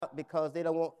out because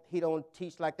he don't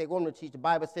teach like they want him to teach. The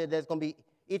Bible said there's going to be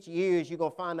each years you're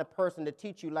going to find a person to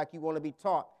teach you like you want to be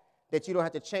taught, that you don't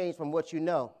have to change from what you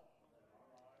know.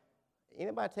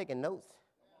 Anybody taking notes?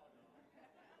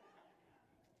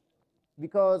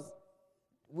 Because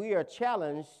we are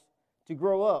challenged to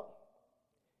grow up.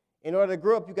 In order to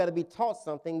grow up, you got to be taught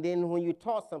something. Then when you're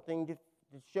taught something, to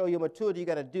show your maturity, you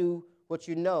got to do what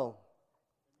you know.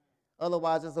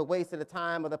 Otherwise, it's a waste of the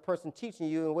time of the person teaching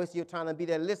you and a waste of your time to be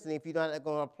there listening if you're not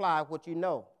going to apply what you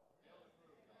know.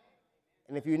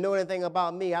 And if you know anything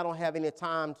about me, I don't have any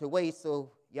time to waste,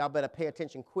 so y'all better pay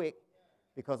attention quick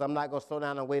because I'm not going to slow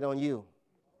down and wait on you.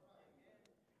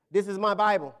 This is my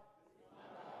Bible.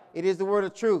 It is the word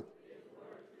of truth.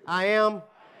 I am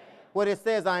what it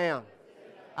says I am.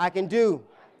 I can do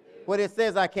what it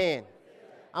says I can.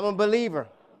 I'm a believer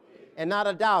and not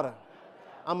a doubter.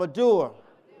 I'm a doer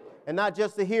and not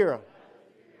just a hearer.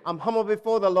 I'm humble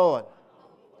before the Lord.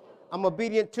 I'm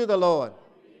obedient to the Lord.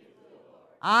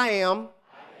 I am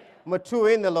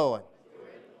mature in the Lord.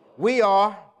 We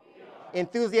are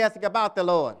enthusiastic about the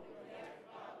Lord.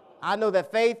 I know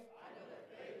that faith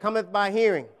cometh by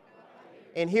hearing,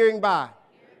 and hearing by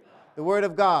the word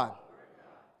of God.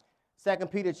 2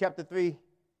 Peter chapter 3,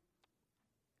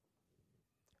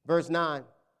 verse 9.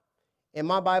 In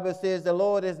my Bible, it says, the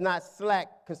Lord is not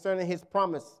slack concerning his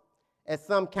promise, as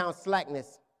some count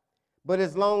slackness, but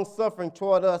is long-suffering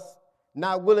toward us,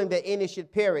 not willing that any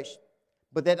should perish,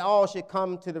 but that all should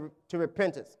come to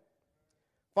repentance.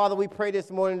 Father, we pray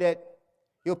this morning that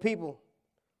your people,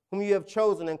 whom you have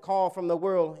chosen and called from the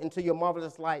world into your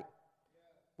marvelous light,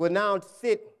 will now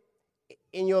sit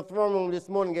in your throne room this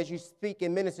morning as you speak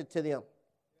and minister to them.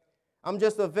 I'm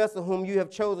just a vessel whom you have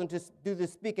chosen to do the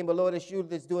speaking, but Lord, it's you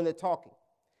that's doing the talking.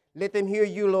 Let them hear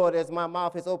you, Lord, as my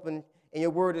mouth is open and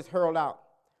your word is hurled out.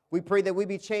 We pray that we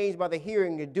be changed by the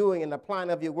hearing, the doing, and applying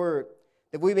of your word,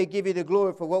 that we may give you the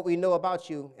glory for what we know about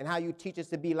you and how you teach us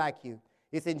to be like you.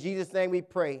 It's in Jesus' name we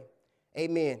pray.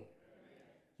 Amen.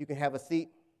 You can have a seat.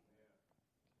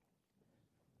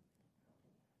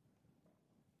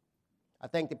 I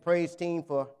thank the praise team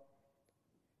for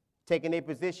taking their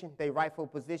position, their rightful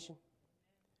position.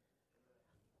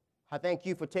 I thank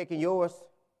you for taking yours.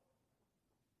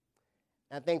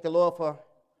 And I thank the Lord for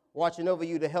watching over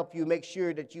you to help you make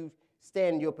sure that you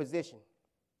stand in your position.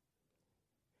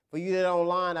 For you that are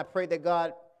online, I pray that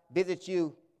God visits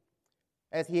you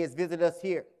as he has visited us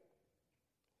here.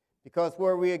 Because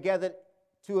where we are gathered,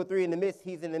 2 or 3 in the midst,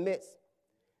 he's in the midst.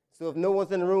 So if no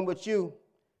one's in the room but you,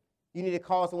 you need to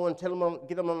call someone, tell them,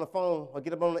 get them on the phone or get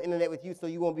them on the internet with you so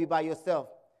you won't be by yourself.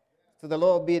 So the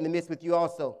Lord will be in the midst with you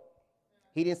also.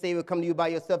 He didn't say he would come to you by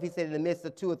yourself. He said in the midst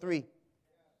of 2 or 3.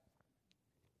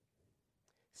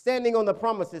 Standing on the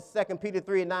promises, 2 Peter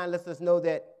 3:9 lets us know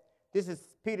that this is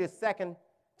Peter's second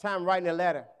time writing a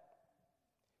letter.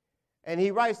 And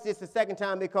he writes this the second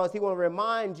time because he wants to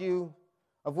remind you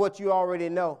of what you already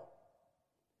know.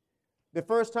 The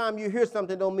first time you hear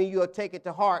something don't mean you'll take it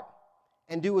to heart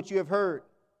and do what you have heard.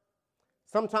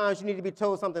 Sometimes you need to be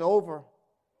told something over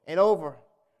and over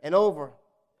and over.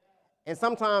 And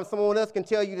sometimes someone else can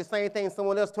tell you the same thing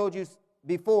someone else told you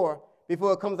before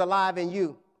it comes alive in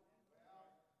you.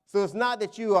 So it's not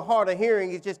that you are hard of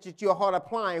hearing, it's just that you're hard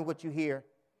applying what you hear.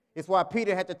 It's why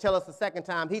Peter had to tell us the second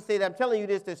time. He said, I'm telling you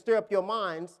this to stir up your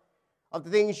minds of the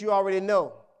things you already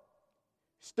know.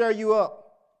 Stir you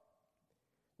up.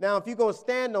 Now, if you're going to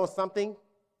stand on something,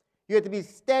 you have to be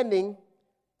standing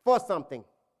for something.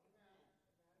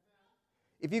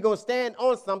 If you're going to stand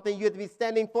on something, you have to be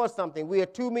standing for something. We are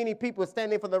too many people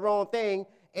standing for the wrong thing,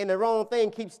 and the wrong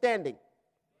thing keeps standing.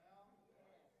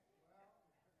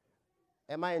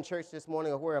 Am I in church this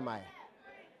morning, or where am I?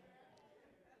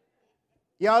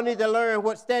 Y'all need to learn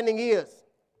what standing is.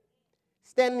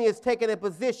 Standing is taking a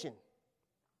position.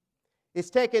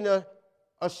 It's taking a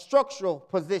structural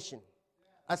position,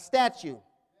 a statue.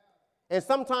 And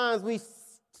sometimes we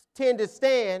tend to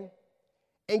stand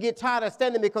and get tired of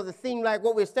standing because it seems like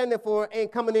what we're standing for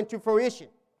ain't coming into fruition.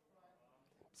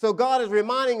 So God is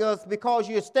reminding us, because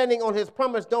you're standing on his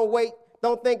promise, don't wait.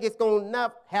 Don't think it's going to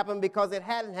not happen because it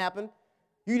hasn't happened.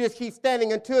 You just keep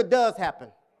standing until it does happen.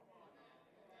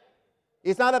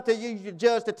 It's not up to you to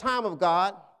judge the time of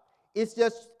God. It's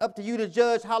just up to you to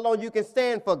judge how long you can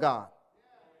stand for God.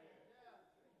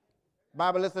 The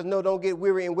Bible lets us know, don't get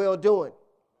weary in well-doing.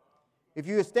 If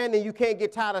you're standing, you can't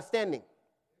get tired of standing.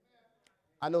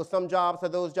 I know some jobs are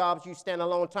those jobs you stand a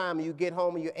long time and you get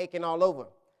home and you're aching all over.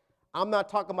 I'm not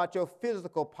talking about your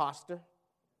physical posture.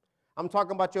 I'm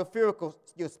talking about your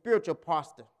spiritual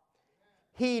posture.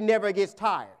 He never gets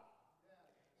tired.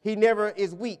 He never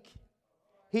is weak.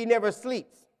 He never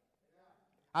sleeps.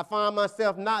 I find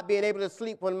myself not being able to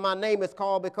sleep when my name is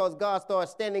called because God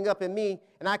starts standing up in me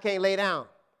and I can't lay down.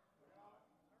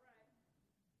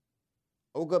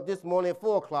 I woke up this morning at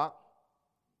 4 o'clock.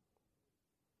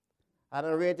 I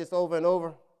done read this over and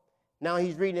over. Now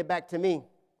he's reading it back to me,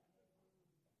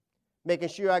 making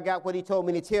sure I got what he told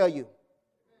me to tell you.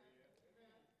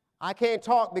 I can't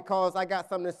talk because I got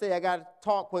something to say. I got to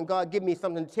talk when God gives me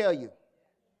something to tell you.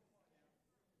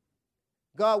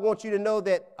 God wants you to know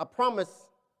that a promise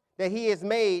that he has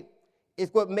made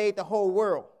is what made the whole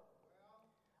world.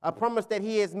 A promise that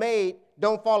he has made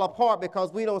don't fall apart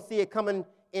because we don't see it coming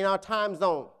in our time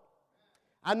zone.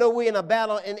 I know we're in a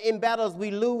battle, and in battles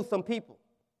we lose some people.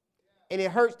 And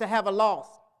it hurts to have a loss.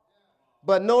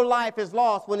 But no life is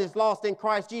lost when it's lost in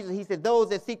Christ Jesus. He said, those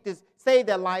that seek to save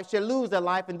their life shall lose their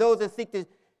life, and those that seek to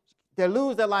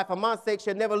lose their life for my sake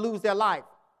shall never lose their life.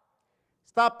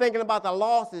 Stop thinking about the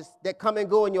losses that come and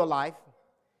go in your life.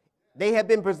 They have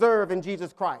been preserved in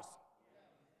Jesus Christ.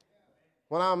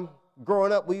 When I'm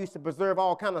growing up, we used to preserve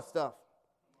all kind of stuff.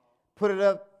 Put it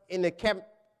up in the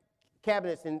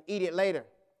cabinets and eat it later.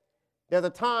 There's a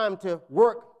time to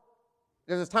work.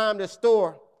 There's a time to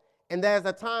store. And there's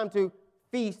a time to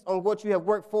feast on what you have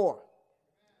worked for.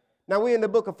 Now we're in the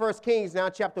book of 1 Kings now,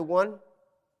 chapter 1.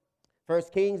 1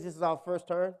 Kings, this is our first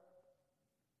turn.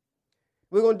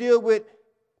 We're going to deal with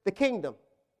the kingdom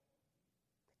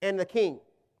and the king.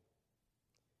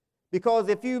 Because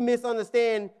if you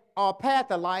misunderstand our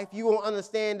path of life, you won't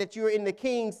understand that you're in the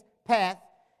king's path,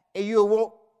 and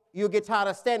you'll get tired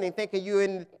of standing thinking you're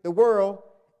in the world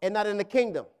and not in the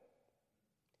kingdom.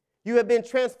 You have been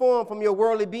transformed from your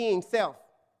worldly being self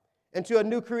into a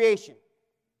new creation.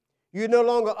 You're no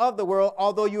longer of the world,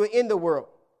 although you are in the world.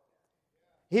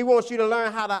 He wants you to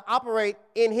learn how to operate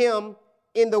in him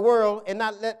in the world and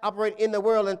not operate in the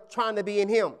world and trying to be in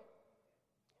him.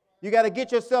 You got to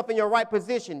get yourself in your right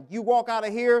position. You walk out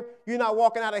of here, you're not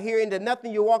walking out of here into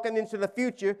nothing. You're walking into the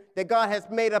future that God has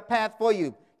made a path for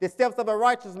you. The steps of a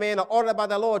righteous man are ordered by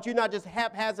the Lord. You're not just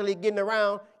haphazardly getting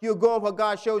around. You're going where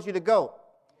God shows you to go.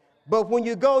 But when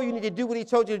you go, you need to do what he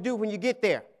told you to do when you get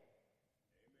there.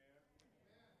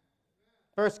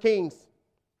 1 Kings.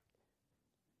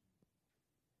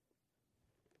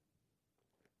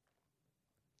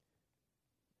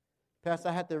 Pastor,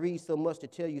 I have to read so much to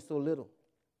tell you so little.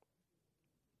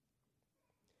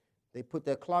 They put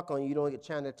that clock on you, you don't get a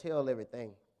chance to tell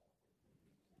everything.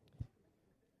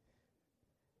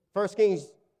 1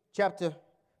 Kings chapter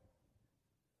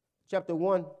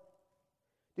 1.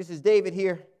 This is David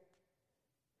here.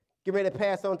 Get ready to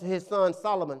pass on to his son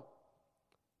Solomon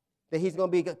that he's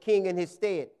going to be a king in his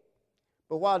stead.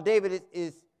 But while David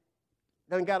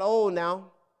done got old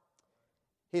now,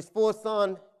 his fourth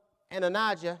son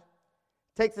Adonijah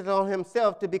takes it on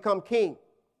himself to become king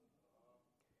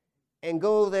and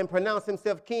goes and pronounces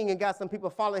himself king and got some people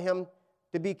following him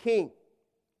to be king.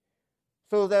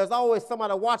 So there's always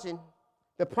somebody watching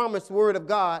the promised word of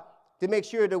God to make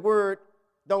sure the word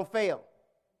don't fail.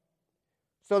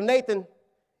 So Nathan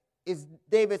is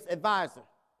David's advisor.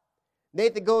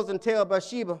 Nathan goes and tells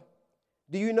Bathsheba,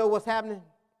 do you know what's happening?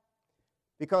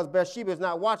 Because Bathsheba is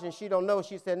not watching. She don't know.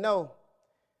 She said, no.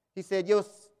 He said,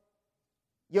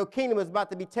 your kingdom is about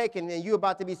to be taken and you're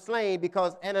about to be slain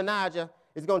because Adonijah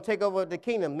is going to take over the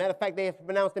kingdom. Matter of fact, they have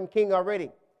pronounced him king already.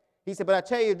 He said, but I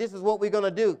tell you, this is what we're going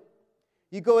to do.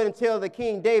 You go in and tell the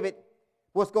king David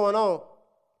what's going on.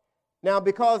 Now,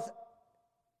 because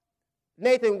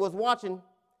Nathan was watching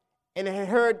and had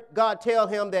heard God tell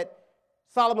him that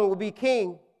Solomon would be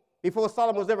king before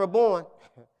Solomon was ever born,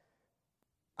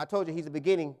 I told you he's the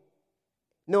beginning,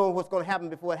 knowing what's going to happen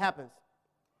before it happens.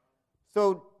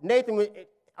 So Nathan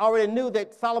already knew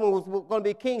that Solomon was going to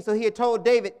be king, so he had told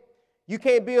David, you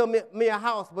can't build me a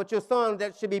house, but your son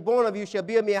that should be born of you shall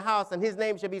build me a house, and his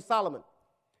name shall be Solomon.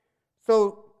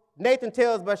 So Nathan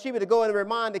tells Bathsheba to go and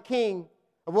remind the king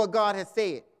of what God has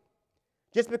said.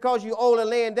 Just because you're old and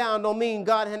laying down don't mean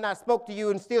God has not spoke to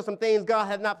you and still some things God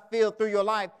has not fulfilled through your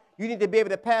life. You need to be able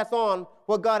to pass on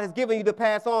what God has given you to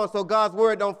pass on so God's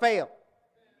word don't fail.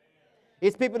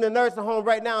 It's people in the nursing home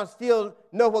right now still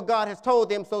know what God has told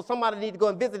them, so somebody needs to go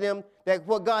and visit them that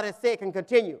what God has said can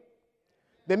continue.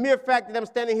 The mere fact that I'm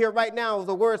standing here right now was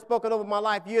a word spoken over my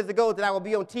life years ago that I will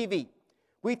be on TV.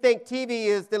 We think TV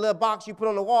is the little box you put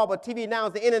on the wall, but TV now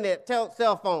is the internet,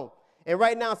 cell phone. And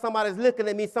right now somebody's looking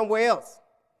at me somewhere else.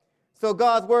 So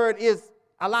God's word is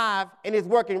alive and is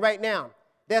working right now.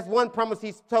 That's one promise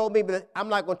he's told me, but I'm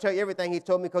not going to tell you everything he's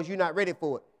told me because you're not ready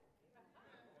for it.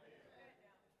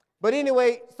 But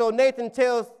anyway, so Nathan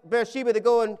tells Bathsheba to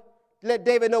go and let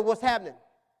David know what's happening.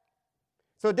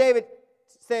 So David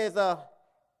says,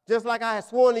 Just like I have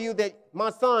sworn to you that my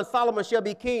son Solomon shall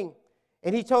be king.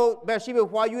 And he told Bathsheba,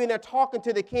 while you're in there talking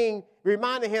to the king,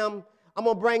 reminding him, I'm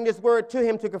going to bring this word to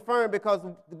him to confirm, because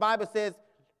the Bible says,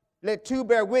 let two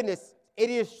bear witness. It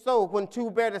is so when two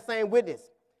bear the same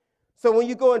witness. So when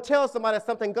you go and tell somebody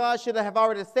something, God should have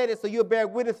already said it, so you'll bear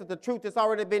witness of the truth that's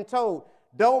already been told.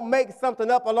 Don't make something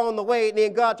up along the way, and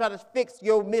then God try to fix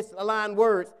your misaligned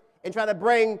words and try to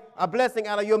bring a blessing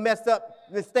out of your messed up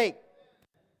mistake.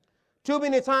 Too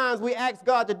many times we ask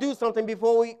God to do something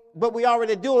but we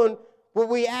already doing what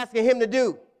we asking him to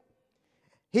do.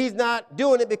 He's not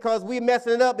doing it because we're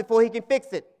messing it up before he can fix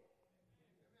it.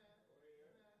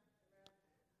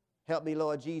 Help me,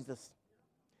 Lord Jesus.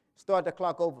 Start the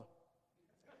clock over.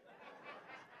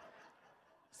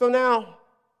 So now,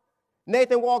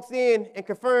 Nathan walks in and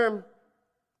confirms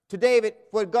to David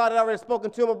what God had already spoken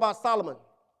to him about Solomon.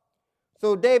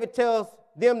 So David tells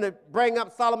them to bring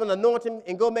up Solomon, anoint him,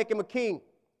 and go make him a king.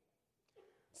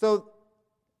 So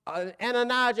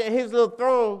Adonijah and his little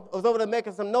throne was over there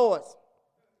making some noise.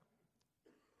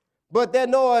 But that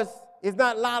noise is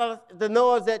not loud as the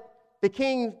noise that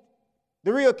the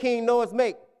real king noise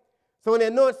make. So when they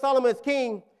anoint Solomon as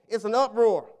king, it's an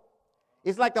uproar.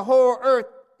 It's like the whole earth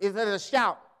is at a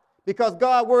shout, because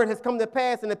God's word has come to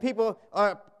pass and the people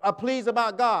are pleased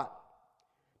about God.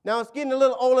 Now it's getting a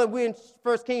little older. We're in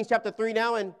 1 Kings chapter 3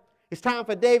 now, and it's time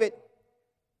for David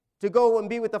to go and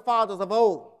be with the fathers of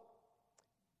old.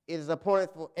 It is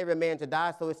appointed for every man to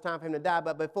die, so it's time for him to die.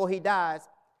 But before he dies,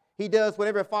 he does what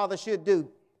every father should do.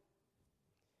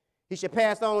 He should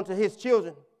pass on to his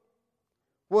children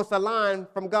what's aligned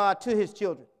from God to his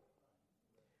children.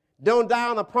 Don't die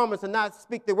on a promise and not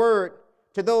speak the word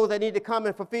to those that need to come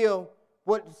and fulfill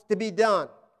what's to be done.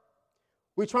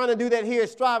 We're trying to do that here at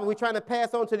Striving. We're trying to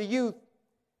pass on to the youth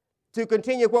to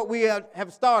continue what we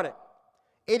have started.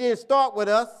 It didn't start with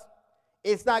us.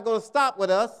 It's not going to stop with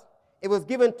us. It was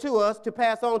given to us to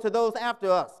pass on to those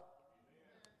after us.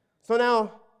 So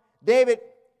now David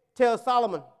tells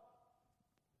Solomon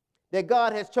that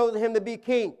God has chosen him to be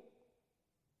king.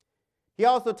 He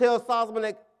also tells Solomon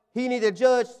that he needs to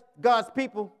judge God's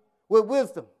people with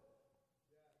wisdom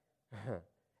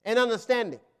and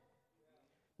understanding.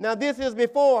 Now, this is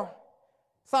before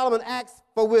Solomon asks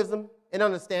for wisdom and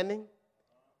understanding.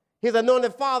 His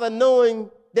anointed father,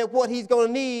 knowing that what he's going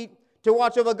to need to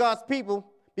watch over God's people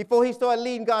before he started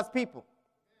leading God's people.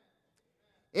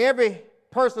 Every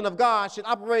person of God should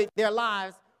operate their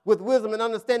lives with wisdom and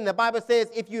understanding. The Bible says,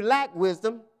 if you lack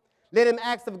wisdom, let him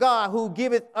ask of God, who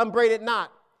giveth upbraideth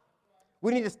not.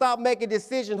 We need to stop making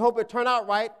decisions, hope it turn out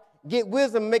right, get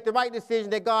wisdom, make the right decision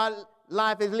that God's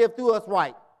life has lived through us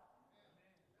right.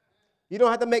 You don't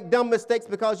have to make dumb mistakes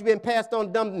because you've been passed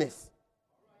on dumbness.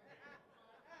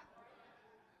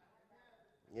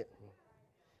 Yeah.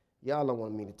 Y'all don't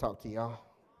want me to talk to y'all.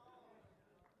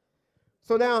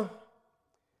 So now,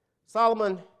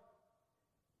 Solomon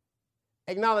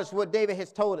acknowledged what David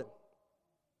has told him.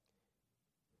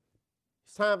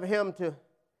 It's time for him to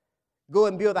go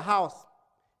and build a house.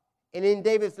 And in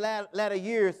David's latter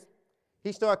years,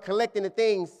 he started collecting the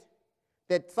things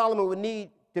that Solomon would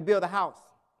need to build a house.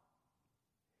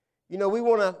 You know, we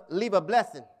want to leave a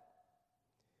blessing.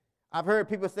 I've heard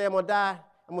people say, I'm going to die,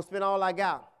 I'm going to spend all I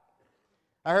got.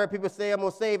 I heard people say, I'm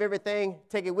going to save everything,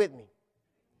 take it with me.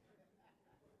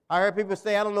 I heard people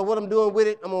say, I don't know what I'm doing with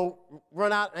it, I'm going to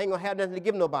run out, I ain't going to have nothing to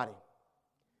give nobody.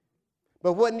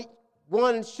 But what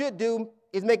one should do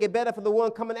is make it better for the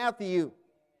one coming after you.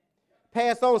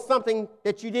 Pass on something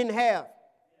that you didn't have.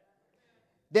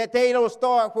 That they don't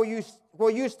start where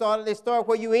you started, they start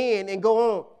where you end and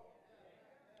go on.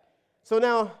 So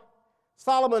now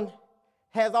Solomon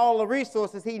has all the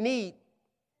resources he needs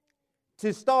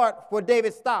to start where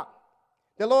David stopped.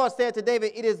 The Lord said to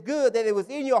David, it is good that it was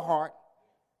in your heart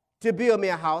to build me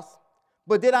a house,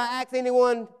 but did I ask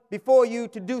anyone before you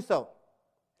to do so?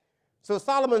 So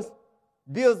Solomon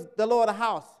builds the Lord a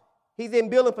house. He's in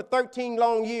building for 13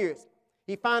 long years.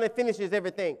 He finally finishes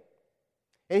everything.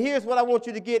 And here's what I want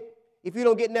you to get if you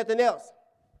don't get nothing else.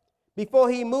 Before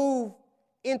he moved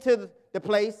into the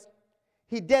place,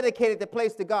 he dedicated the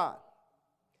place to God.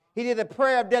 He did a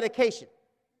prayer of dedication.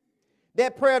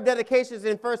 That prayer of dedication is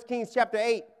in 1 Kings chapter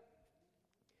 8.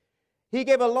 He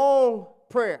gave a long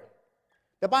prayer.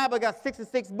 The Bible got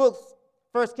 66 books.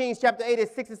 1 Kings chapter 8 is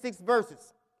 66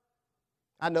 verses.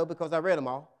 I know because I read them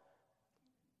all.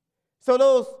 So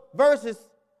those verses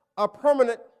are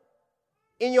permanent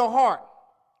in your heart.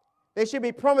 They should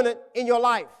be permanent in your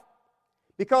life.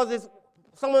 Because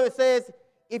someone says,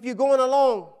 if you're going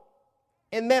along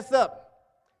and mess up,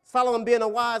 Solomon being a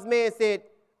wise man said,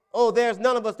 oh, there's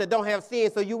none of us that don't have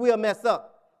sin, so you will mess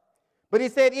up. But he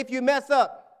said, if you mess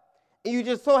up and you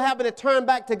just so happen to turn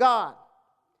back to God,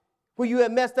 where you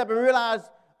have messed up and realize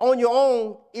on your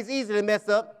own it's easy to mess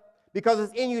up because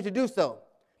it's in you to do so.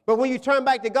 But when you turn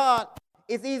back to God,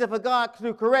 it's easy for God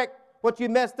to correct what you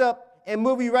messed up and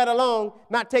move you right along,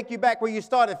 not take you back where you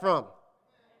started from.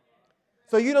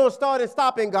 So you don't start and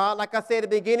stop in God. Like I said at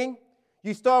the beginning,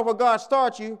 you start where God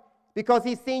starts you because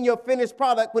he's seen your finished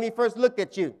product when he first looked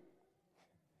at you.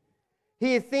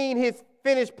 He has seen his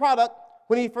finished product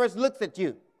when he first looks at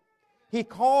you. He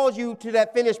calls you to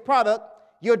that finished product.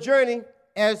 Your journey,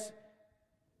 as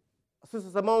Sister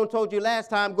Simone told you last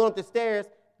time, going up the stairs,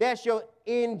 that's your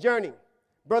end journey.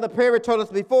 Brother Perry told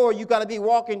us before, you got to be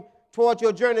walking towards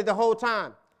your journey the whole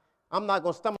time. I'm not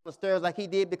going to stumble on the stairs like he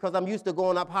did because I'm used to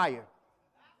going up higher.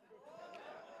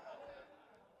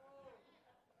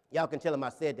 Y'all can tell him I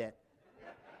said that.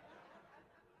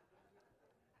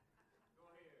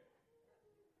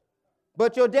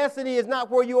 But your destiny is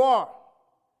not where you are.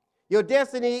 Your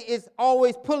destiny is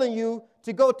always pulling you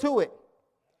to go to it.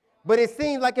 But it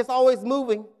seems like it's always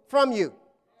moving from you.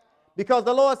 Because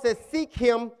the Lord says, seek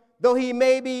him, though he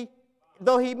may be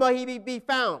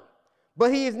found.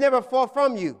 But he is never far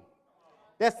from you.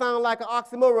 That sounds like an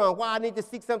oxymoron. Why I need to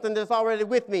seek something that's already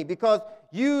with me? Because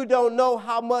you don't know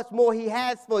how much more he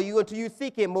has for you until you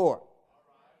seek him more.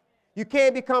 You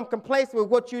can't become complacent with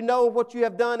what you know, what you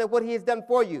have done, and what he has done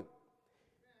for you.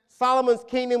 Solomon's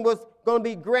kingdom was going to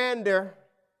be grander,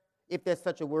 if there's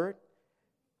such a word,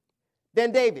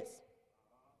 than David's.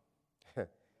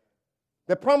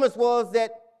 The promise was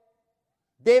that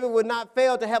David would not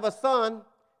fail to have a son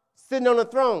sitting on the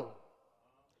throne.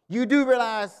 You do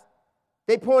realize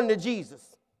they pointed to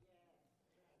Jesus.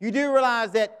 You do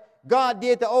realize that God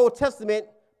did the Old Testament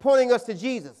pointing us to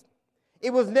Jesus.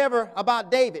 It was never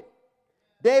about David.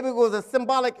 David was a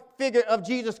symbolic figure of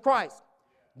Jesus Christ.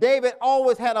 David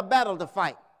always had a battle to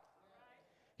fight.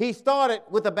 He started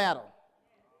with a battle.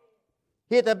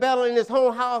 He had the battle in his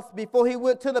home house before he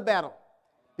went to the battle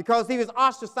because he was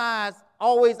ostracized,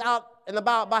 always out and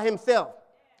about by himself.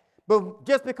 But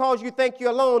just because you think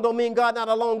you're alone don't mean God not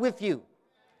alone with you.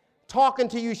 Talking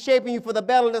to you, shaping you for the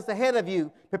battle that's ahead of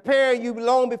you, preparing you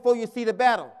long before you see the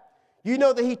battle. You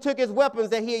know that he took his weapons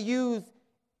that he had used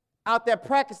out there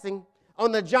practicing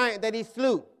on the giant that he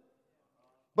slew.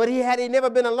 But had he never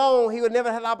been alone, he would never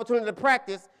have the opportunity to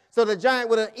practice, so the giant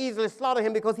would have easily slaughtered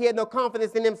him because he had no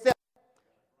confidence in himself.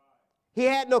 He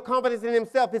had no confidence in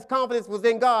himself. His confidence was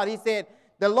in God. He said,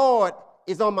 the Lord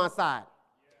is on my side.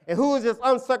 And who is this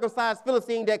uncircumcised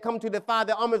Philistine that come to defy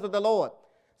the armies of the Lord?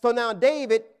 So now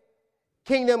David,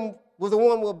 kingdom was the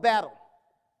one with battle,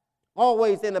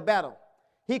 always in a battle.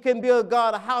 He couldn't build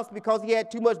God a house because he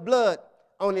had too much blood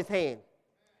on his hand.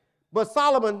 But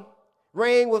Solomon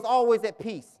reign was always at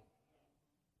peace.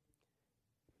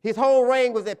 His whole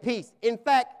reign was at peace. In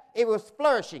fact, it was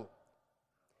flourishing.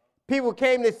 People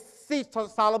came to see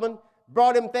Solomon,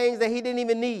 brought him things that he didn't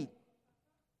even need,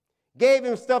 gave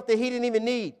him stuff that he didn't even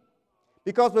need.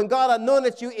 Because when God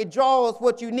anointed you, it draws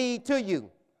what you need to you.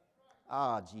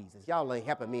 Ah, Jesus, y'all ain't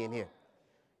helping me in here.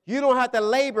 You don't have to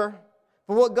labor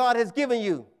for what God has given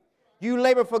you. You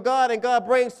labor for God, and God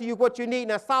brings to you what you need.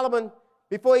 Now, Solomon,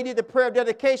 before he did the prayer of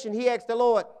dedication, he asked the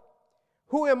Lord,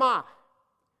 who am I?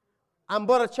 I'm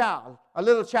but a child, a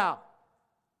little child.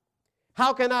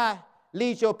 How can I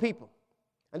lead your people?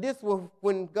 And this was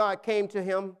when God came to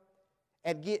him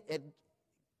at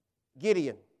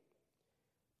Gibeon,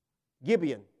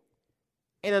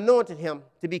 and anointed him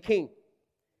to be king.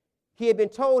 He had been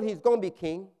told he's going to be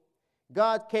king.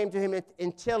 God came to him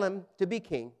and tell him to be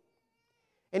king.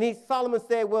 And Solomon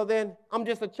said, well then, I'm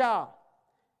just a child.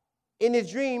 In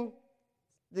his dream,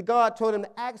 the God told him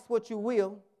to ask what you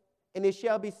will, and it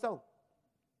shall be so.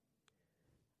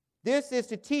 This is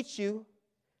to teach you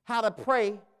how to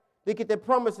pray to get the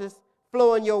promises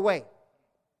flowing your way.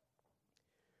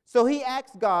 So he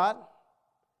asked God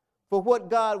for what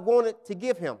God wanted to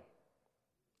give him,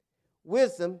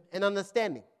 wisdom and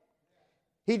understanding.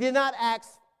 He did not ask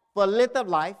for length of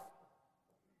life.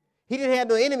 He didn't have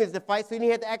no enemies to fight, so he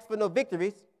didn't have to ask for no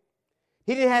victories.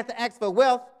 He didn't have to ask for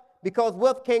wealth, because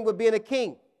wealth came with being a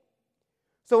king.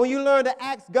 So when you learn to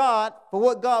ask God for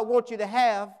what God wants you to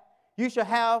have, you shall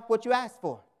have what you ask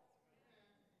for.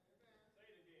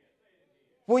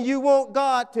 When you want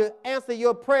God to answer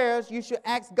your prayers, you should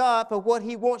ask God for what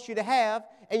he wants you to have,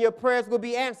 and your prayers will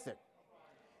be answered.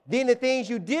 Then the things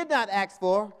you did not ask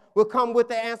for will come with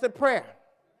the answered prayer.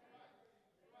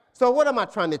 So what am I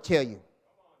trying to tell you?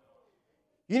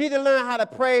 You need to learn how to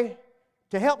pray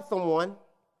to help someone.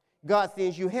 God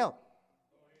sends you help.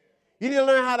 You need to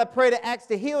learn how to pray to ask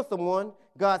to heal someone.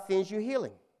 God sends you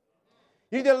healing.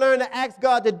 You need to learn to ask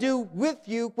God to do with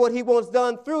you what he wants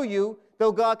done through you,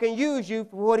 so God can use you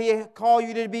for what he called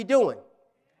you to be doing.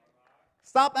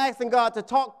 Stop asking God to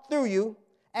talk through you.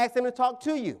 Ask him to talk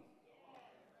to you.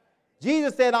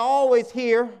 Jesus said, I always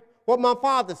hear what my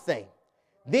Father say.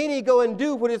 Then he go and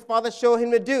do what his Father showed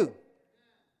him to do.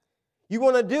 You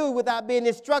want to do without being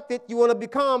instructed. You want to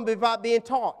become without being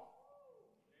taught.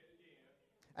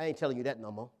 I ain't telling you that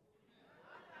no more.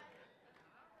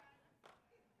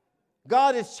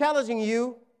 God is challenging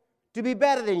you to be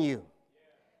better than you.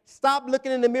 Stop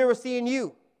looking in the mirror seeing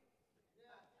you.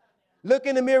 Look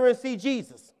in the mirror and see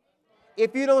Jesus.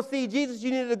 If you don't see Jesus,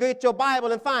 you need to get your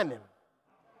Bible and find him.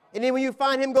 And then when you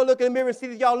find him, go look in the mirror and see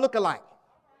that y'all look alike.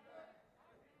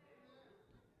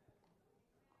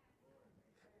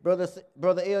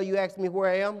 Brother L, you asked me where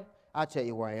I am? I'll tell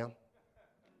you where I am.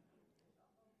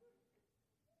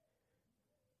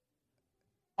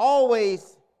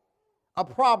 Always a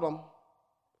problem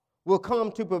will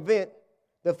come to prevent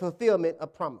the fulfillment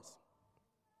of promise.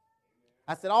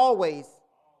 I said always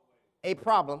a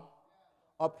problem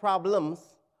or problems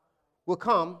will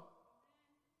come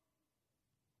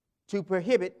to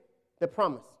prohibit the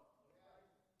promise.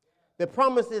 The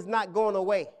promise is not going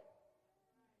away.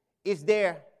 It's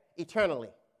there eternally.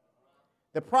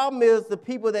 The problem is the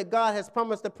people that God has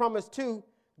promised the promise to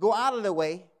go out of the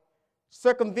way,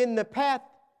 circumventing the path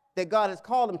that God has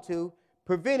called them to,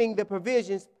 preventing the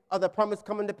provisions of the promise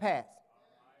coming to pass.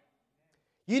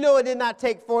 You know, it did not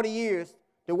take 40 years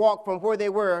to walk from where they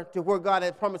were to where God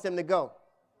had promised them to go.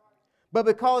 But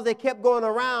because they kept going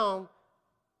around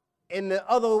in the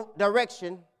other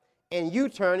direction and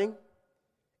U-turning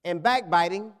and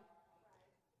backbiting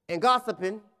and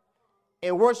gossiping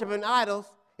and worshiping idols,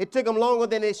 it took them longer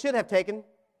than it should have taken,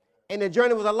 and the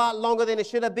journey was a lot longer than it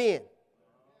should have been.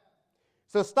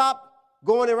 So stop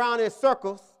going around in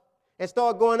circles and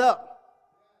start going up.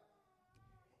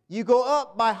 You go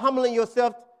up by humbling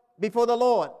yourself before the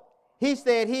Lord. He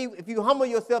said, if you humble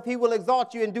yourself, he will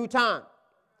exalt you in due time.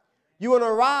 You want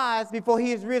to rise before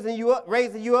he is raising you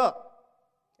up.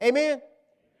 Amen?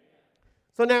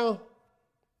 So now,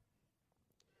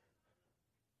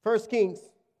 1 Kings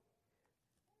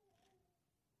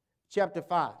chapter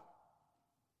 5.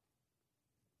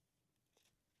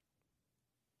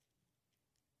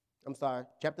 I'm sorry,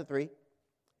 chapter 3.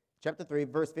 Chapter 3,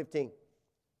 verse 15.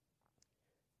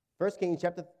 1 Kings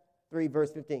chapter 3,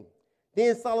 verse 15.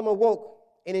 Then Solomon woke,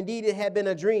 and indeed it had been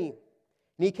a dream.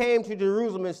 And he came to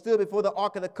Jerusalem and stood before the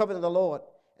ark of the covenant of the Lord,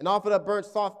 and offered up burnt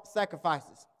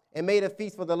sacrifices, and made a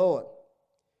feast for the Lord.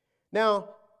 Now,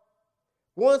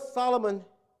 once Solomon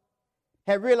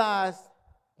had realized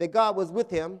that God was with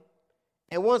him,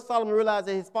 and once Solomon realized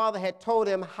that his father had told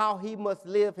him how he must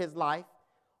live his life,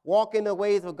 walk in the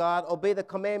ways of God, obey the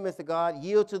commandments of God,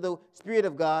 yield to the Spirit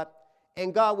of God,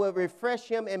 and God will refresh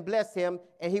him and bless him,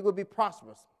 and he will be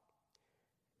prosperous.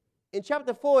 In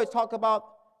chapter 4, it talked about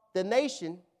the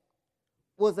nation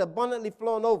was abundantly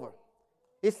flowing over.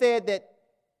 It said that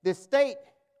the state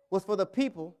was for the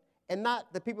people and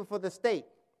not the people for the state.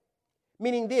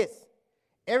 Meaning this,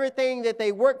 everything that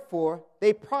they worked for,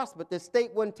 they prospered. The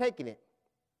state wasn't taking it.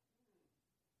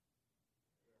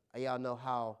 Y'all know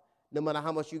how no matter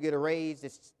how much you get a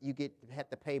raise, you have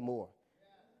to pay more.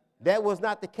 That was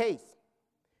not the case.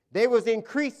 They was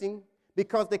increasing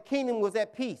because the kingdom was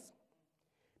at peace.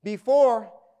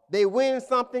 Before they win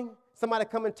something, somebody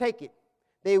come and take it.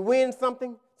 They win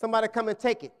something, somebody come and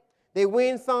take it. They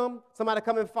win some, somebody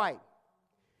come and fight.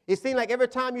 It seems like every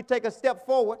time you take a step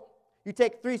forward, you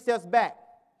take 3 steps back.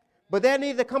 But there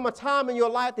needs to come a time in your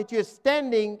life that you're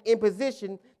standing in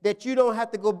position that you don't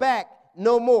have to go back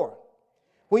no more.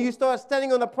 When you start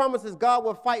standing on the promises, God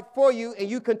will fight for you, and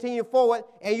you continue forward,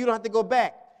 and you don't have to go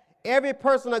back. Every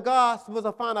person of God is supposed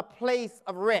to find a place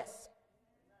of rest.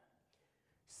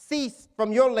 Cease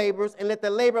from your labors and let the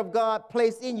labor of God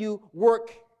placed in you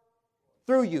work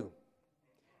through you,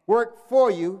 work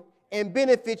for you, and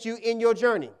benefit you in your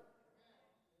journey.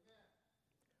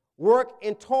 Work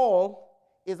and toil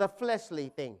is a fleshly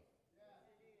thing.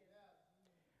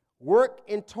 Work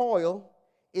and toil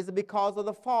is because of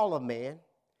the fall of man,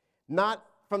 not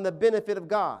from the benefit of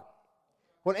God.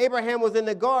 When Abraham was in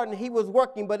the garden, he was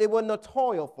working, but it wasn't a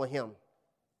toil for him.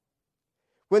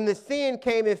 When the sin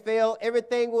came and fell,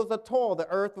 everything was a toil. The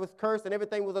earth was cursed and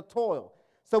everything was a toil.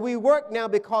 So we work now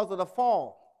because of the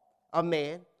fall of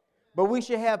man, but we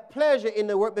should have pleasure in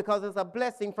the work because it's a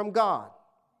blessing from God.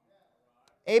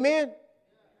 Amen?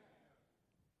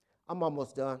 I'm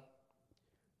almost done.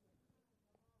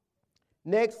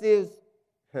 Next is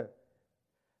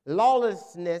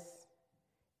lawlessness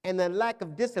and the lack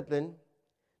of discipline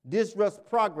disrupts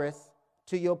progress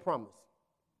to your promise.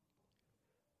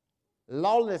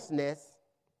 lawlessness,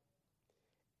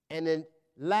 and a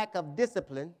lack of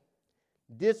discipline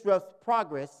disrupts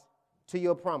progress to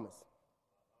your promise.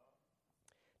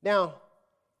 Now,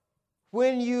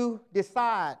 when you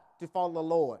decide to follow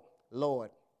the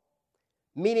Lord,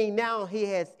 meaning now he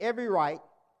has every right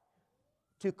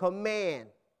to command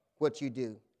what you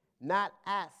do, not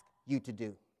ask you to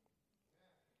do.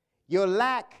 Your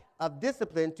lack of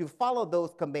discipline to follow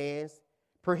those commands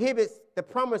prohibits the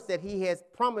promise that he has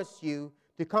promised you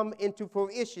to come into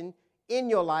fruition in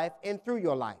your life and through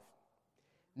your life.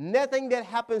 Nothing that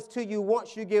happens to you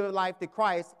once you give life to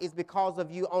Christ is because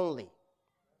of you only.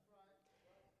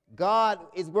 God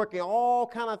is working all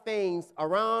kind of things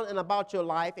around and about your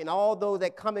life and all those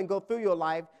that come and go through your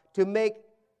life to make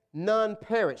none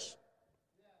perish.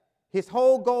 His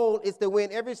whole goal is to win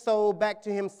every soul back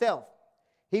to himself.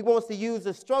 He wants to use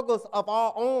the struggles of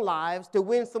our own lives to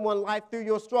win someone's life through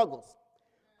your struggles.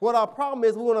 What our problem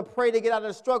is, we want to pray to get out of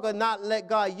the struggle and not let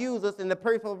God use us, and the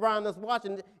person around us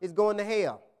watching is going to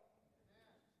hell.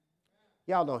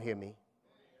 Y'all don't hear me.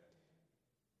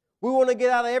 We want to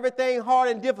get out of everything hard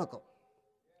and difficult.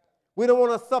 We don't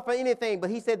want to suffer anything, but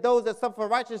he said those that suffer for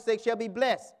righteousness' sake shall be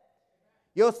blessed.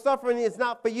 Your suffering is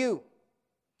not for you.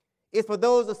 It's for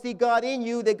those that see God in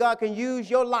you, that God can use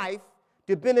your life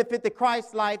to benefit the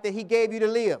Christ life that he gave you to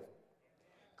live.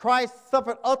 Christ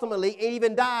suffered ultimately and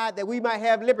even died that we might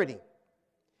have liberty.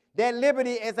 That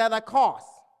liberty is at a cost.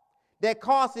 That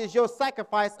cost is your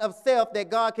sacrifice of self that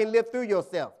God can live through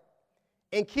yourself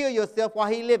and kill yourself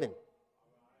while he's living.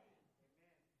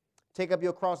 Take up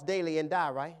your cross daily and die,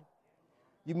 right?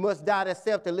 You must die to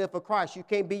self to live for Christ. You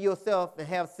can't be yourself and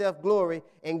have self-glory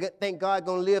and think God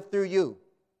going to live through you.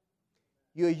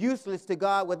 You're useless to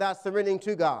God without surrendering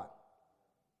to God.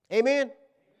 Amen?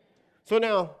 So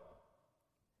now,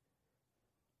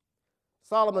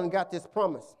 Solomon got this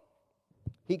promise.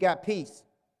 He got peace.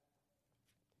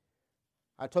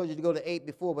 I told you to go to 8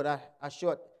 before, but I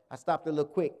stopped a little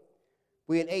quick.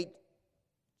 We're in 8,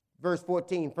 verse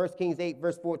 14. 1 Kings 8,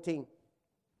 verse 14.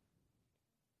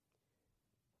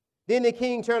 Then the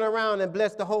king turned around and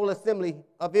blessed the whole assembly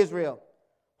of Israel,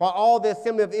 while all the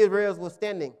assembly of Israel was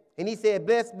standing. And he said,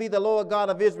 "Blessed be the Lord God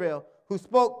of Israel, who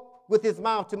spoke with his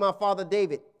mouth to my father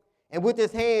David, and with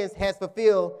his hands has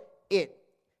fulfilled it,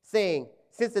 saying,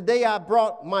 since the day I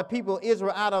brought my people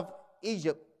Israel out of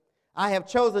Egypt, I have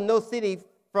chosen no city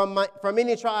from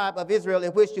any tribe of Israel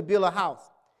in which to build a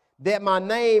house, that my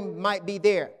name might be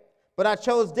there. But I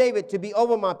chose David to be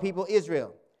over my people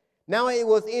Israel. Now it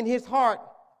was in his heart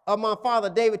of my father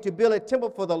David to build a temple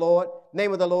for the Lord,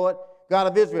 name of the Lord, God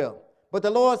of Israel. But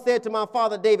the Lord said to my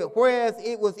father David, whereas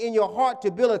it was in your heart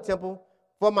to build a temple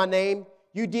for my name,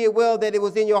 you did well that it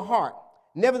was in your heart.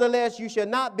 Nevertheless, you shall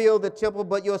not build the temple,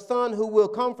 but your son who will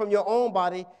come from your own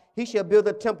body, he shall build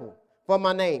the temple for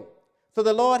my name. So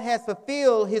the Lord has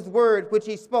fulfilled his word which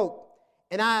he spoke,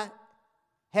 and I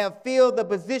have filled the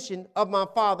position of my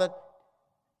father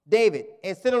David,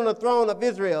 and sit on the throne of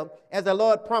Israel as the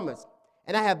Lord promised.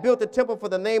 And I have built a temple for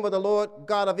the name of the Lord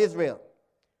God of Israel."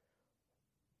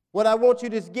 What I want you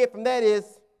to get from that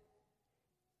is,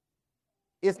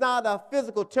 it's not a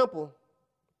physical temple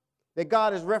that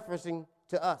God is referencing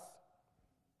to us.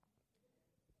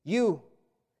 You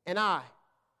and I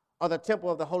are the temple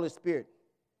of the Holy Spirit.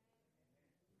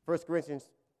 1 Corinthians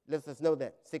lets us know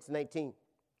that, 6:18.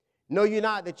 Know you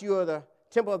not that you are the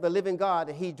temple of the living God,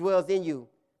 and he dwells in you.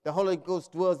 The Holy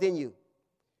Ghost dwells in you.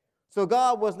 So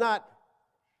God was not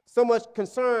so much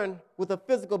concerned with a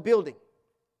physical building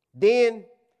then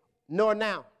nor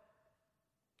now.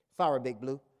 Sorry, Big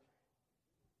Blue.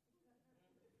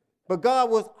 But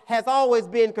God has always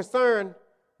been concerned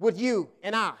with you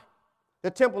and I, the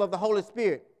temple of the Holy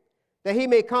Spirit, that he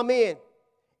may come in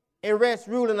and rest,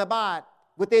 rule, and abide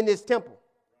within this temple.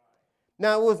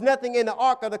 Now, it was nothing in the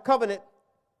Ark of the Covenant,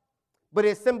 but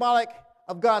it's symbolic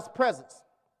of God's presence.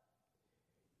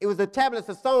 It was the tablets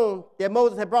of stone that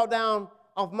Moses had brought down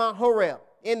off Mount Horeb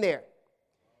in there.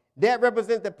 That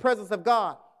represents the presence of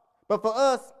God. But for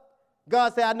us,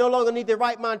 God said, I no longer need to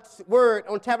write my word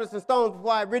on tablets and stones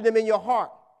before I've written them in your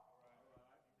heart.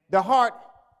 The heart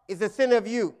is the center of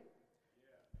you.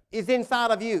 It's inside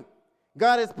of you.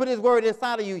 God has put his word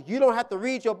inside of you. You don't have to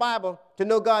read your Bible to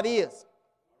know God is.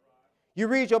 You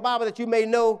read your Bible that you may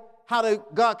know how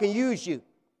God can use you.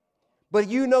 But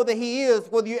you know that he is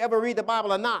whether you ever read the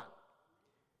Bible or not.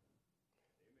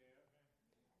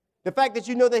 The fact that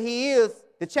you know that he is,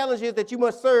 the challenge is that you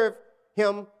must serve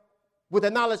him with the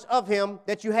knowledge of him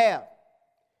that you have.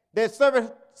 That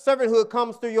servanthood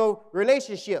comes through your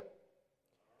relationship.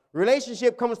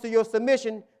 Relationship comes through your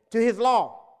submission to his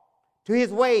law, to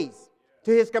his ways,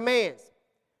 to his commands.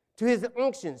 to his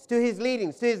unctions, to his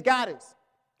leadings, to his guidance.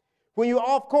 When you're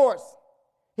off course,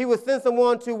 he will send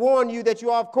someone to warn you that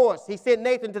you're off course. He sent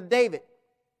Nathan to David.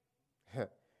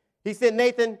 He sent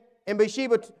Nathan and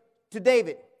Bathsheba to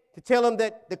David to tell him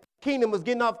that the kingdom was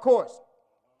getting off course.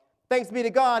 Thanks be to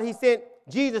God, he sent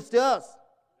Jesus to us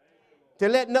to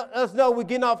let us know we're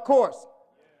getting off course.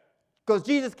 Because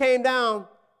Jesus came down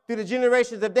through the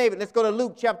generations of David. Let's go to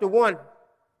Luke chapter 1.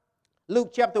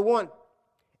 Luke chapter 1.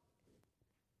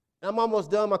 I'm almost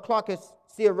done. My clock is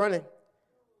still running.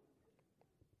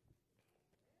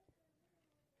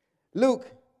 Luke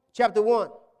chapter 1,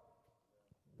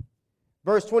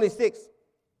 verse 26.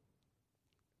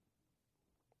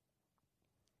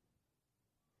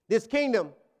 This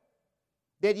kingdom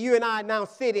that you and I now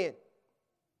sit in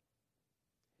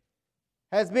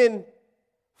has been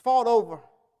fought over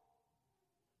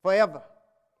forever.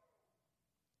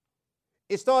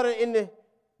 It started in the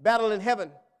battle in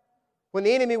heaven when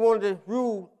the enemy wanted to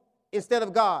rule instead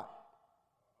of God.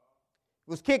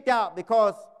 He was kicked out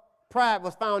because pride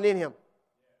was found in him.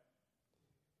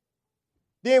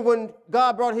 Then when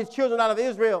God brought his children out of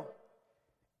Israel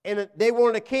and they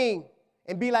wanted a king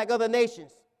and be like other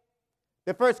nations,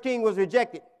 the first king was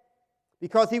rejected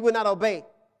because he would not obey.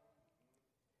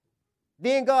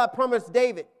 Then God promised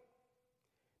David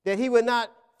that he would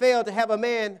not fail to have a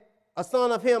man, a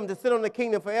son of him, to sit on the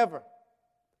kingdom forever.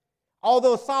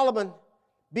 Although Solomon,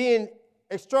 being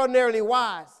extraordinarily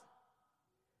wise,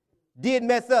 did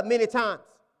mess up many times.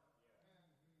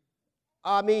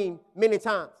 Many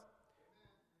times.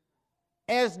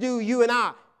 As do you and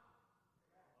I.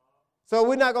 So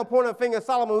we're not going to point a finger at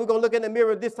Solomon. We're going to look in the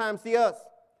mirror this time and see us.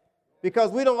 Because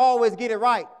we don't always get it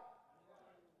right.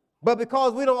 But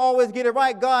because we don't always get it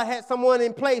right, God had someone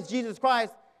in place, Jesus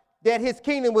Christ, that his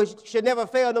kingdom should never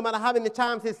fail no matter how many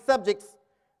times his subjects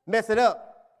mess it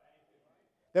up.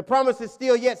 The promise is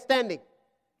still yet standing.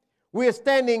 We are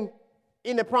standing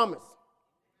in the promise.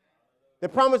 The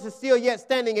promise is still yet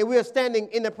standing, and we are standing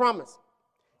in the promise.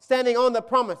 Standing on the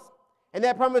promise. And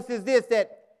that promise is this,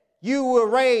 that you will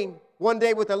reign one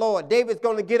day with the Lord. David's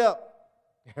going to get up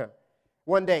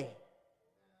one day.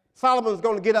 Solomon's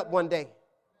going to get up one day.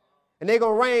 And they're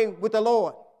going to reign with the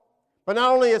Lord. But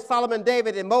not only is Solomon,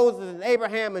 David, and Moses, and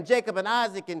Abraham, and Jacob, and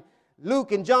Isaac, and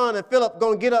Luke, and John, and Philip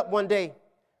going to get up one day.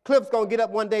 Cliff's going to get up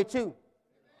one day too.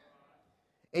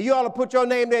 And you ought to put your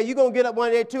name there. You're going to get up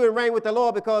one day too and reign with the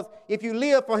Lord, because if you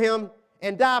live for him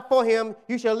and die for him,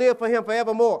 you shall live for him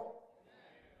forevermore.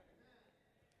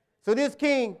 So this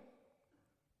king,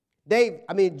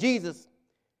 Jesus,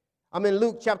 I'm in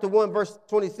Luke chapter 1, verse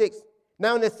 26.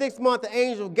 Now in the 6th month, the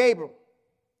angel Gabriel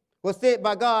was sent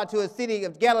by God to a city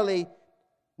of Galilee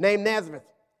named Nazareth.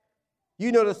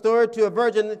 You know the story, to a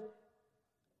virgin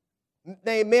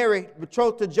named Mary,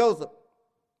 betrothed to Joseph.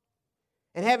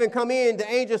 And having come in, the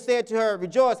angel said to her,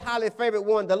 "Rejoice, highly favored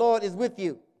one, the Lord is with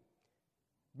you.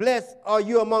 Blessed are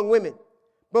you among women."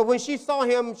 But when she saw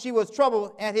him, she was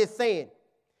troubled at his saying,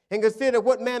 and considered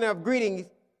what manner of greeting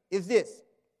is this.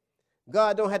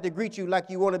 God don't have to greet you like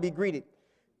you want to be greeted.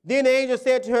 Then the angel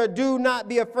said to her, "Do not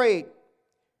be afraid,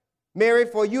 Mary,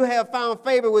 for you have found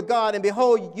favor with God, and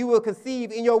behold, you will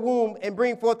conceive in your womb and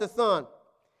bring forth a son,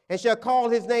 and shall call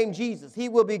his name Jesus. He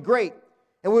will be great,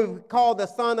 and will be called the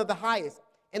Son of the Highest.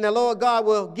 And the Lord God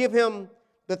will give him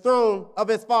the throne of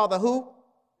his father." Who?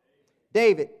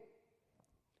 David.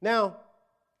 Now,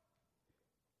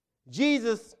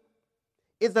 Jesus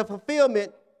is the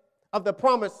fulfillment of the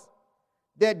promise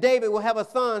that David will have a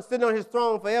son sitting on his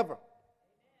throne forever.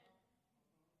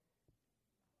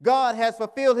 God has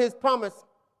fulfilled his promise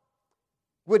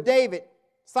with David,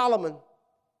 Solomon,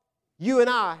 you and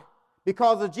I,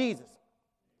 because of Jesus.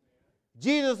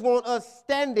 Jesus wants us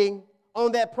standing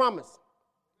on that promise.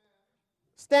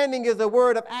 Standing is a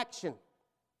word of action.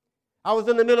 I was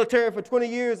in the military for 20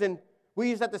 years, and we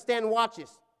used to have to stand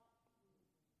watches.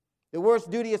 The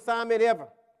worst duty assignment ever.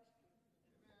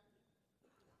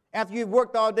 After you've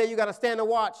worked all day, you got to stand and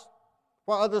watch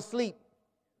while others sleep.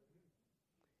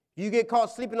 You get caught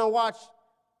sleeping on watch,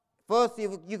 first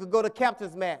you could go to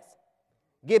captain's mast,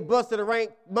 get busted a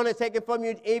rank, money taken from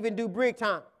you, even do brig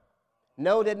time.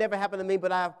 No, that never happened to me,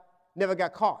 but I've never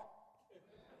got caught.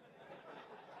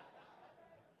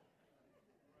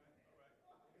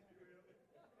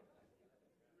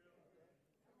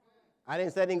 I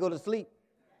didn't say I didn't go to sleep.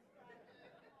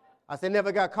 I said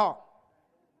never got caught.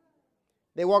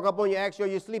 They walk up on you, ask you, "Are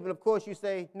you sleeping?" Of course you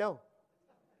say no.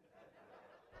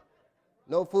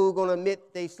 No fool gonna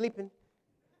admit they sleeping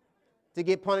to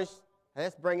get punished.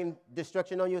 That's bringing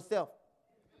destruction on yourself.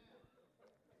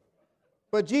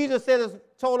 But Jesus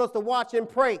told us to watch and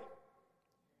pray.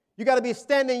 You got to be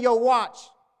standing your watch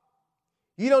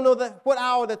You don't know what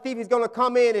hour the thief is going to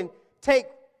come in and take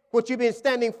what you've been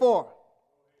standing for.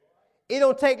 It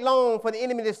don't take long for the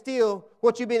enemy to steal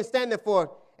what you've been standing for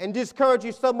and discourage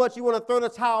you so much you want to throw the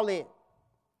towel in.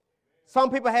 Some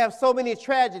people have so many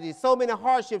tragedies, so many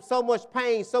hardships, so much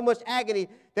pain, so much agony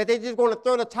that they just want to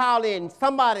throw the towel in.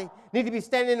 Somebody needs to be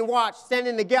standing and watch,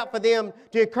 standing in the gap for them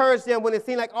to encourage them when it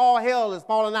seems like all hell is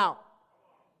falling out.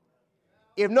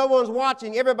 If no one's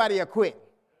watching, everybody will quit.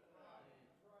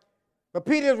 But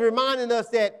Peter is reminding us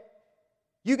that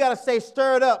you got to stay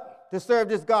stirred up to serve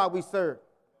this God we serve.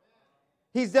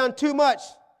 He's done too much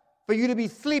for you to be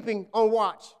sleeping on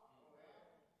watch,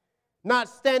 not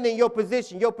standing your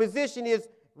position. Your position is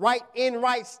in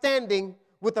right standing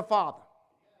with the Father.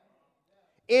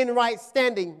 In right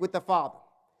standing with the Father.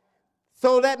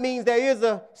 So that means there is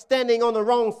a standing on the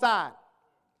wrong side.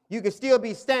 You can still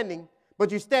be standing,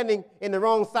 but you're standing in the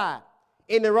wrong side,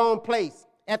 in the wrong place,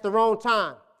 at the wrong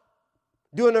time,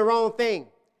 doing the wrong thing.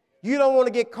 You don't want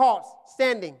to get caught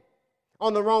standing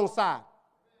on the wrong side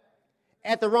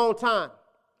at the wrong time.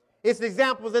 It's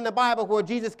examples in the Bible where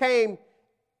Jesus came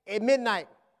at midnight.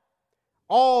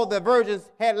 All the virgins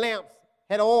had lamps,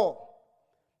 had oil,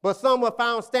 but some were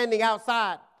found standing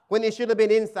outside when they should have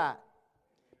been inside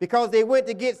because they went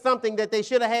to get something that they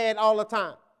should have had all the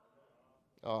time.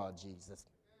 Oh, Jesus.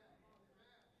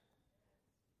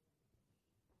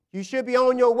 You should be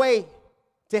on your way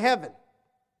to heaven,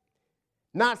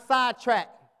 not sidetracked,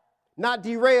 not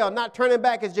derailed, not turning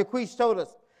back as Jaquish told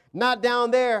us, not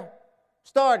down there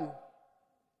starting,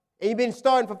 and you've been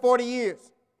starting for 40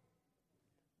 years.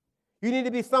 You need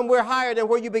to be somewhere higher than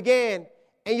where you began,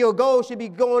 and your goal should be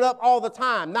going up all the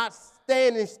time, not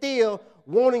standing still,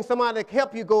 wanting somebody to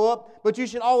help you go up, but you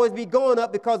should always be going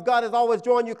up because God is always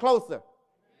drawing you closer.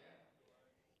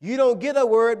 You don't get a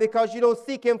word because you don't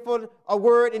seek him for a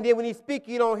word, and then when he speaks,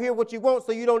 you don't hear what you want,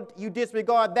 so you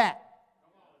disregard that.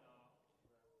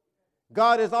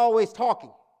 God is always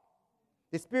talking.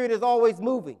 The Spirit is always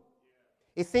moving.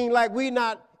 It seems like we're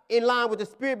not in line with the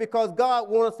Spirit because God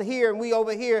wants us to hear, and we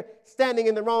over here standing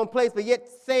in the wrong place, but yet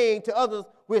saying to others,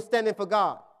 we're standing for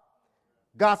God.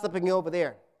 Gossiping over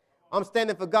there. I'm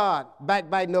standing for God,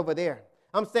 backbiting over there.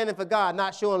 I'm standing for God,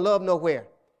 not showing love nowhere.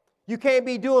 You can't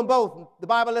be doing both. The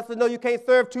Bible lets us know you can't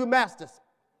serve two masters.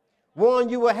 One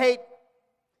you will hate,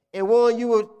 and one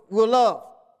you will love.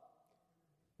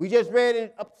 We just read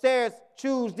it upstairs,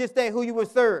 choose this day who you will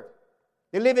serve.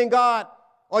 The living God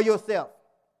or yourself,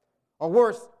 or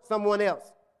worse, someone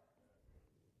else.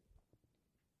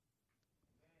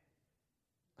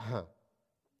 1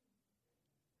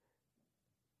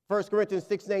 Corinthians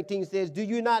 6:18 says, do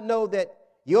you not know that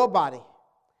your body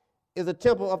is a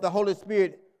temple of the Holy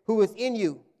Spirit who is in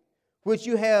you, which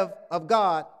you have of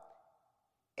God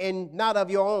and not of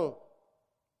your own?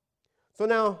 So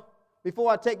now, before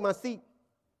I take my seat,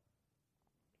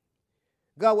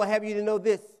 God will have you to know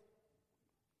this.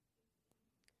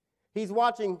 He's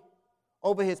watching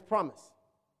over his promise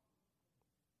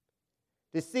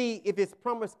to see if his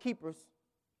promise keepers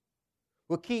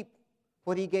will keep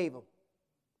what he gave them.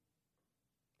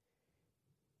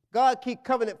 God keep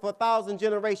covenant for 1,000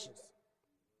 generations.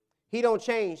 He don't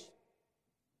change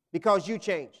because you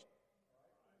changed.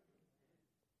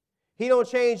 He don't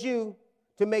change you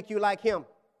to make you like him.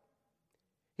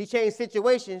 He changed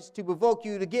situations to provoke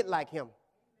you to get like him.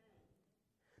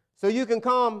 So you can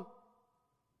come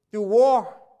through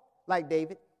war like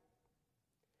David,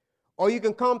 or you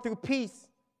can come through peace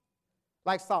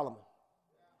like Solomon.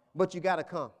 But you got to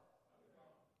come.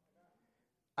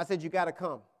 I said you got to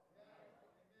come.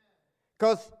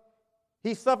 Because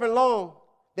he suffered long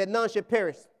that none should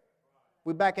perish.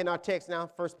 We're back in our text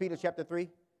now, 1 Peter chapter 3,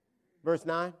 verse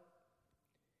 9.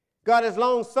 God is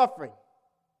long suffering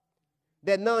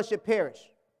that none should perish.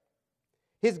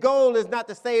 His goal is not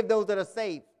to save those that are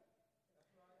saved.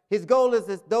 His goal is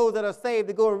those that are saved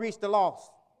to go and reach the lost.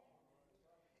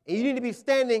 And you need to be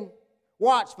standing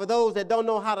watch for those that don't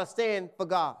know how to stand for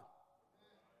God.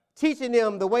 Teaching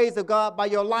them the ways of God by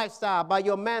your lifestyle, by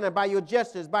your manner, by your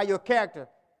gestures, by your character.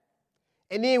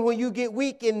 And then when you get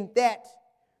weak in that,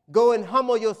 go and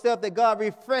humble yourself that God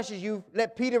refreshes you.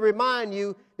 Let Peter remind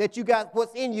you that you got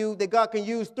what's in you that God can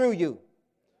use through you.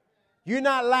 You're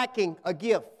not lacking a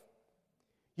gift.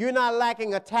 You're not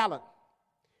lacking a talent.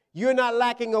 You're not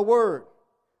lacking a word.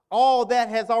 All that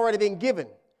has already been given.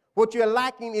 What you're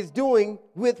lacking is doing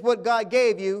with what God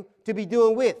gave you to be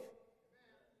doing with.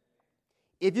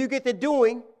 If you get to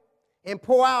doing and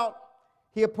pour out,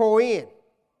 he'll pour in. If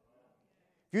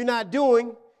you're not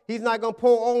doing, he's not going to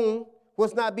pour on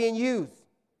what's not being used.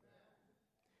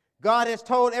 God has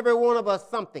told every one of us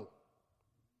something.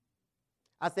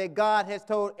 I said, God has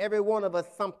told every one of us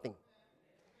something.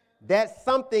 That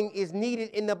something is needed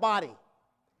in the body.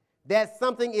 That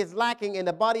something is lacking and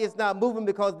the body is not moving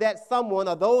because that someone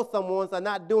or those someones are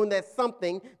not doing that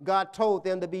something God told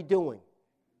them to be doing.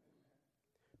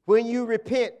 When you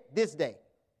repent this day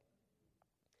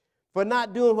for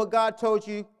not doing what God told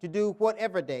you to do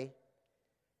whatever day,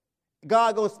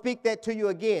 God going to speak that to you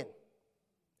again.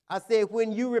 I said,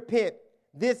 when you repent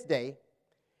this day,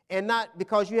 and not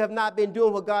because you have not been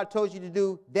doing what God told you to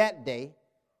do that day,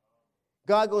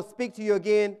 God going to speak to you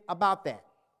again about that.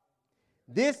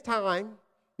 This time,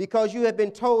 because you have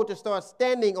been told to start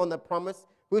standing on the promise,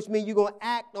 which means you're going to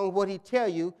act on what he tell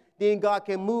you, then God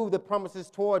can move the promises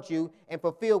towards you and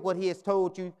fulfill what he has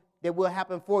told you that will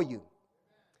happen for you.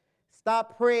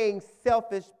 Stop praying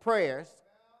selfish prayers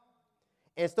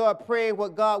and start praying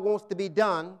what God wants to be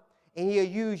done, and he'll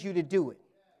use you to do it.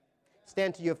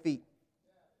 Stand to your feet.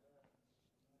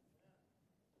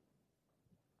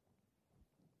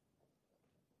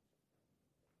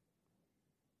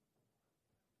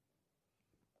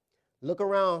 Look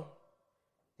around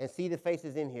and see the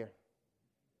faces in here.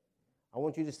 I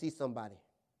want you to see somebody.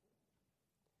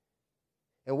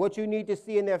 And what you need to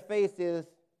see in their face is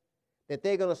that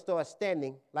they're going to start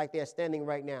standing like they're standing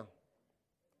right now.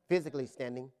 Physically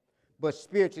standing, but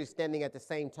spiritually standing at the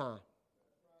same time.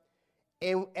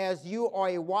 And as you are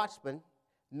a watchman,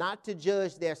 not to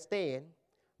judge their stand,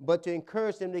 but to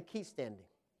encourage them to keep standing.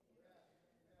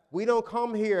 We don't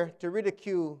come here to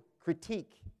ridicule,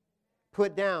 critique,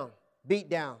 put down, beat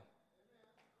down.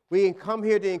 We come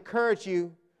here to encourage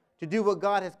you to do what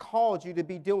God has called you to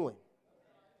be doing.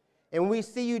 And when we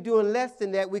see you doing less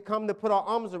than that, we come to put our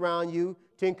arms around you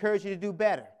to encourage you to do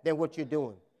better than what you're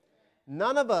doing.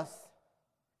 None of us,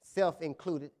 self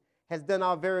included, has done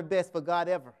our very best for God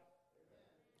ever.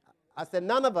 I said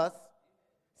none of us,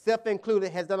 self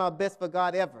included, has done our best for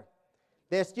God ever.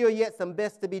 There's still yet some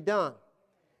best to be done.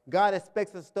 God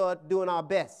expects us to start doing our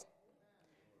best.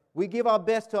 We give our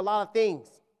best to a lot of things,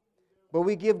 but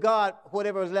we give God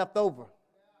whatever is left over.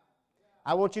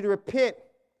 I want you to repent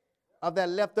of that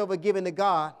leftover giving to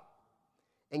God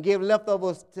and give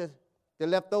leftovers to the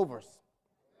leftovers.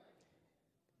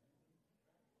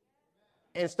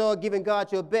 And start giving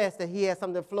God your best that he has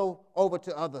something to flow over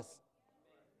to others.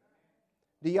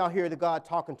 Do y'all hear the God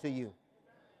talking to you?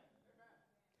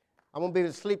 I won't be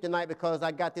able to sleep tonight because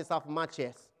I got this off of my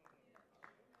chest.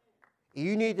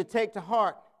 You need to take to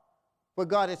heart what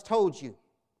God has told you.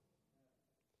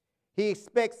 He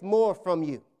expects more from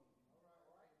you.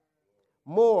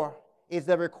 More is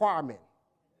the requirement.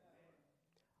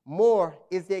 More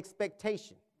is the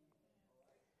expectation.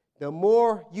 The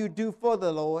more you do for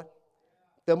the Lord,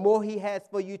 the more he has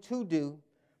for you to do,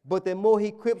 but the more he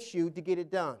equips you to get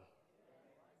it done.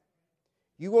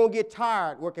 You won't get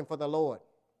tired working for the Lord.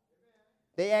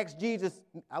 They asked Jesus,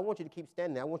 I want you to keep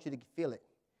standing there. I want you to feel it.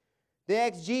 They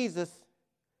asked Jesus,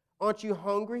 aren't you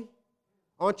hungry?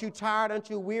 Aren't you tired? Aren't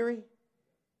you weary?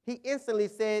 He instantly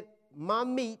said, my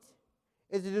meat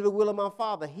is to do the will of my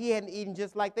Father. He hadn't eaten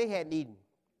just like they hadn't eaten.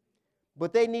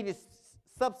 But they needed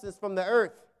substance from the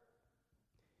earth.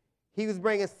 He was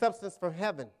bringing substance from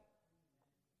heaven.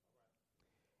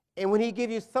 And when he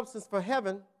gives you substance from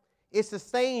heaven, it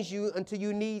sustains you until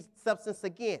you need substance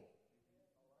again.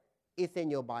 It's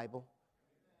in your Bible.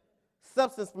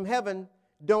 Substance from heaven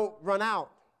don't run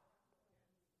out.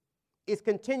 It's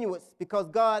continuous because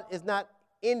God is not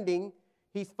ending.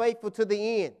 He's faithful to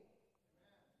the end.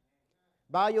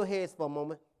 Bow your heads for a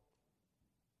moment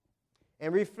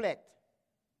and reflect.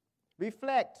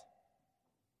 Reflect.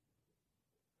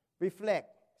 Reflect.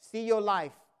 See your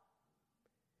life.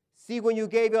 See when you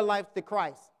gave your life to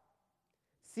Christ.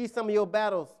 See some of your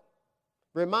battles.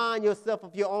 Remind yourself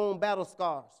of your own battle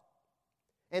scars.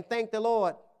 And thank the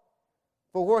Lord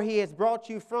for where he has brought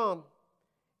you from,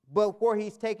 but where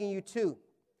he's taking you to.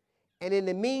 And in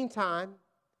the meantime,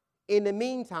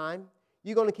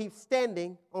 you're going to keep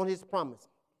standing on his promise.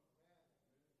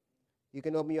 You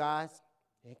can open your eyes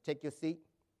and take your seat.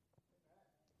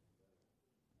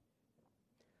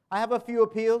 I have a few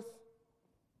appeals.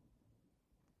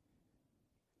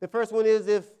 The first one is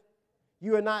if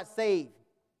you are not saved,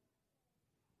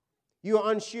 you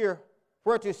are unsure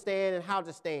where to stand and how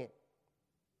to stand.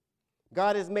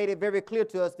 God has made it very clear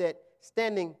to us that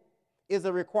standing is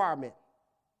a requirement.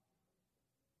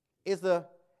 It's an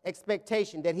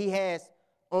expectation that he has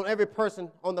on every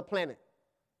person on the planet.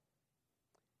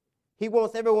 He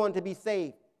wants everyone to be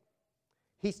saved.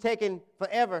 He's taken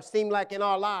forever, seemed like in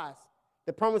our lives.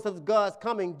 The promise of God's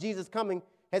coming, Jesus coming,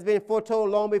 has been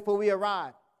foretold long before we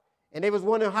arrived. And they was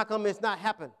wondering how come it's not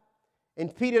happened.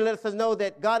 And Peter lets us know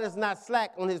that God is not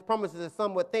slack on his promises as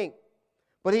some would think,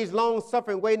 but he's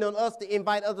long-suffering, waiting on us to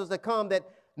invite others to come that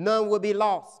none will be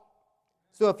lost.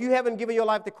 So if you haven't given your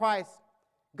life to Christ,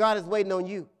 God is waiting on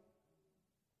you.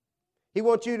 He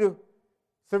wants you to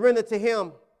surrender to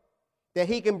him that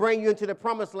he can bring you into the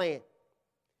promised land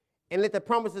and let the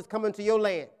promises come into your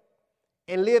land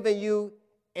and live in you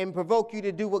and provoke you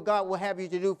to do what God will have you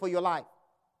to do for your life.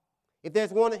 If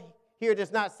there's one here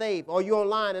that's not saved, or you're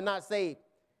online and not saved,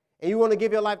 and you want to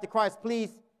give your life to Christ, please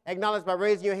acknowledge by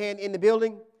raising your hand in the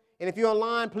building. And if you're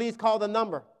online, please call the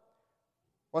number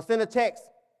or send a text.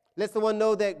 Let someone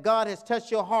know that God has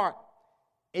touched your heart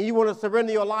and you want to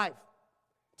surrender your life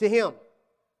to him.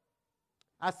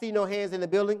 I see no hands in the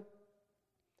building.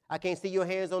 I can't see your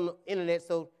hands on the internet,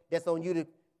 so that's on you to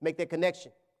make that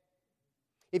connection.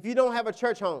 If you don't have a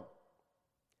church home,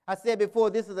 I said before,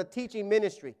 this is a teaching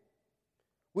ministry.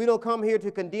 We don't come here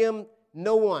to condemn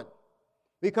no one.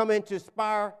 We come in to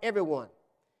inspire everyone.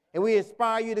 And we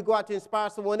inspire you to go out to inspire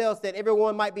someone else, that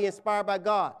everyone might be inspired by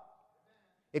God.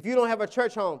 If you don't have a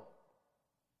church home,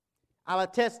 I'll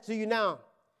attest to you now,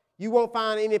 you won't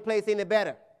find any place any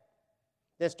better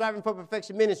than Striving for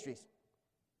Perfection Ministries.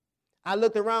 I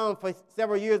looked around for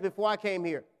several years before I came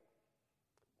here.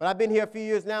 But I've been here a few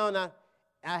years now, and I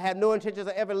have no intentions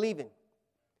of ever leaving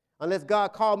unless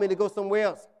God called me to go somewhere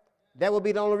else. That will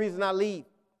be the only reason I leave.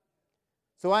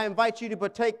 So I invite you to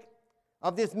partake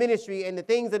of this ministry and the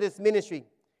things of this ministry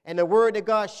and the word that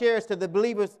God shares to the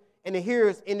believers and the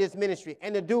hearers in this ministry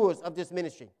and the doers of this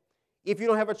ministry. If you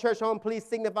don't have a church home, please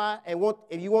signify, and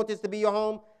if you want this to be your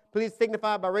home, please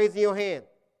signify by raising your hand.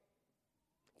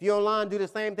 If you're online, do the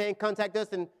same thing. Contact us,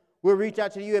 and we'll reach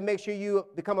out to you and make sure you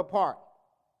become a part.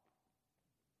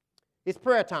 It's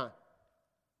prayer time.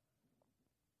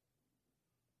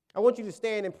 I want you to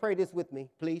stand and pray this with me,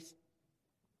 please.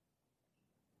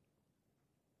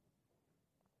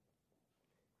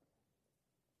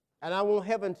 And I want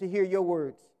heaven to hear your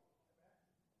words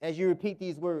as you repeat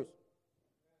these words.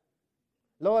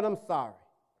 Lord, I'm sorry.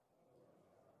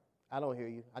 I don't hear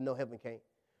you. I know heaven can't.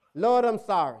 Lord, I'm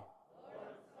sorry.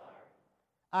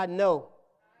 I know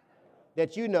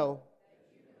that you know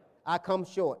I come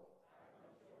short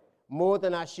more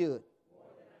than I should.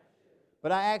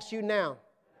 But I ask you now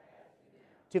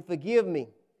to forgive me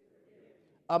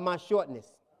of my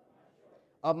shortness,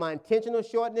 of my intentional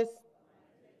shortness,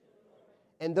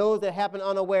 and those that happen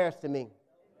unawares to me.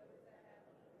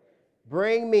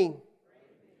 Bring me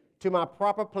to my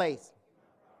proper place,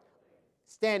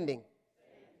 standing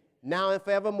now and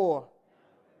forevermore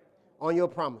on your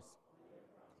promise.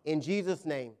 In Jesus'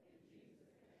 name,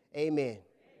 amen.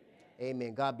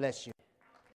 Amen. God bless you.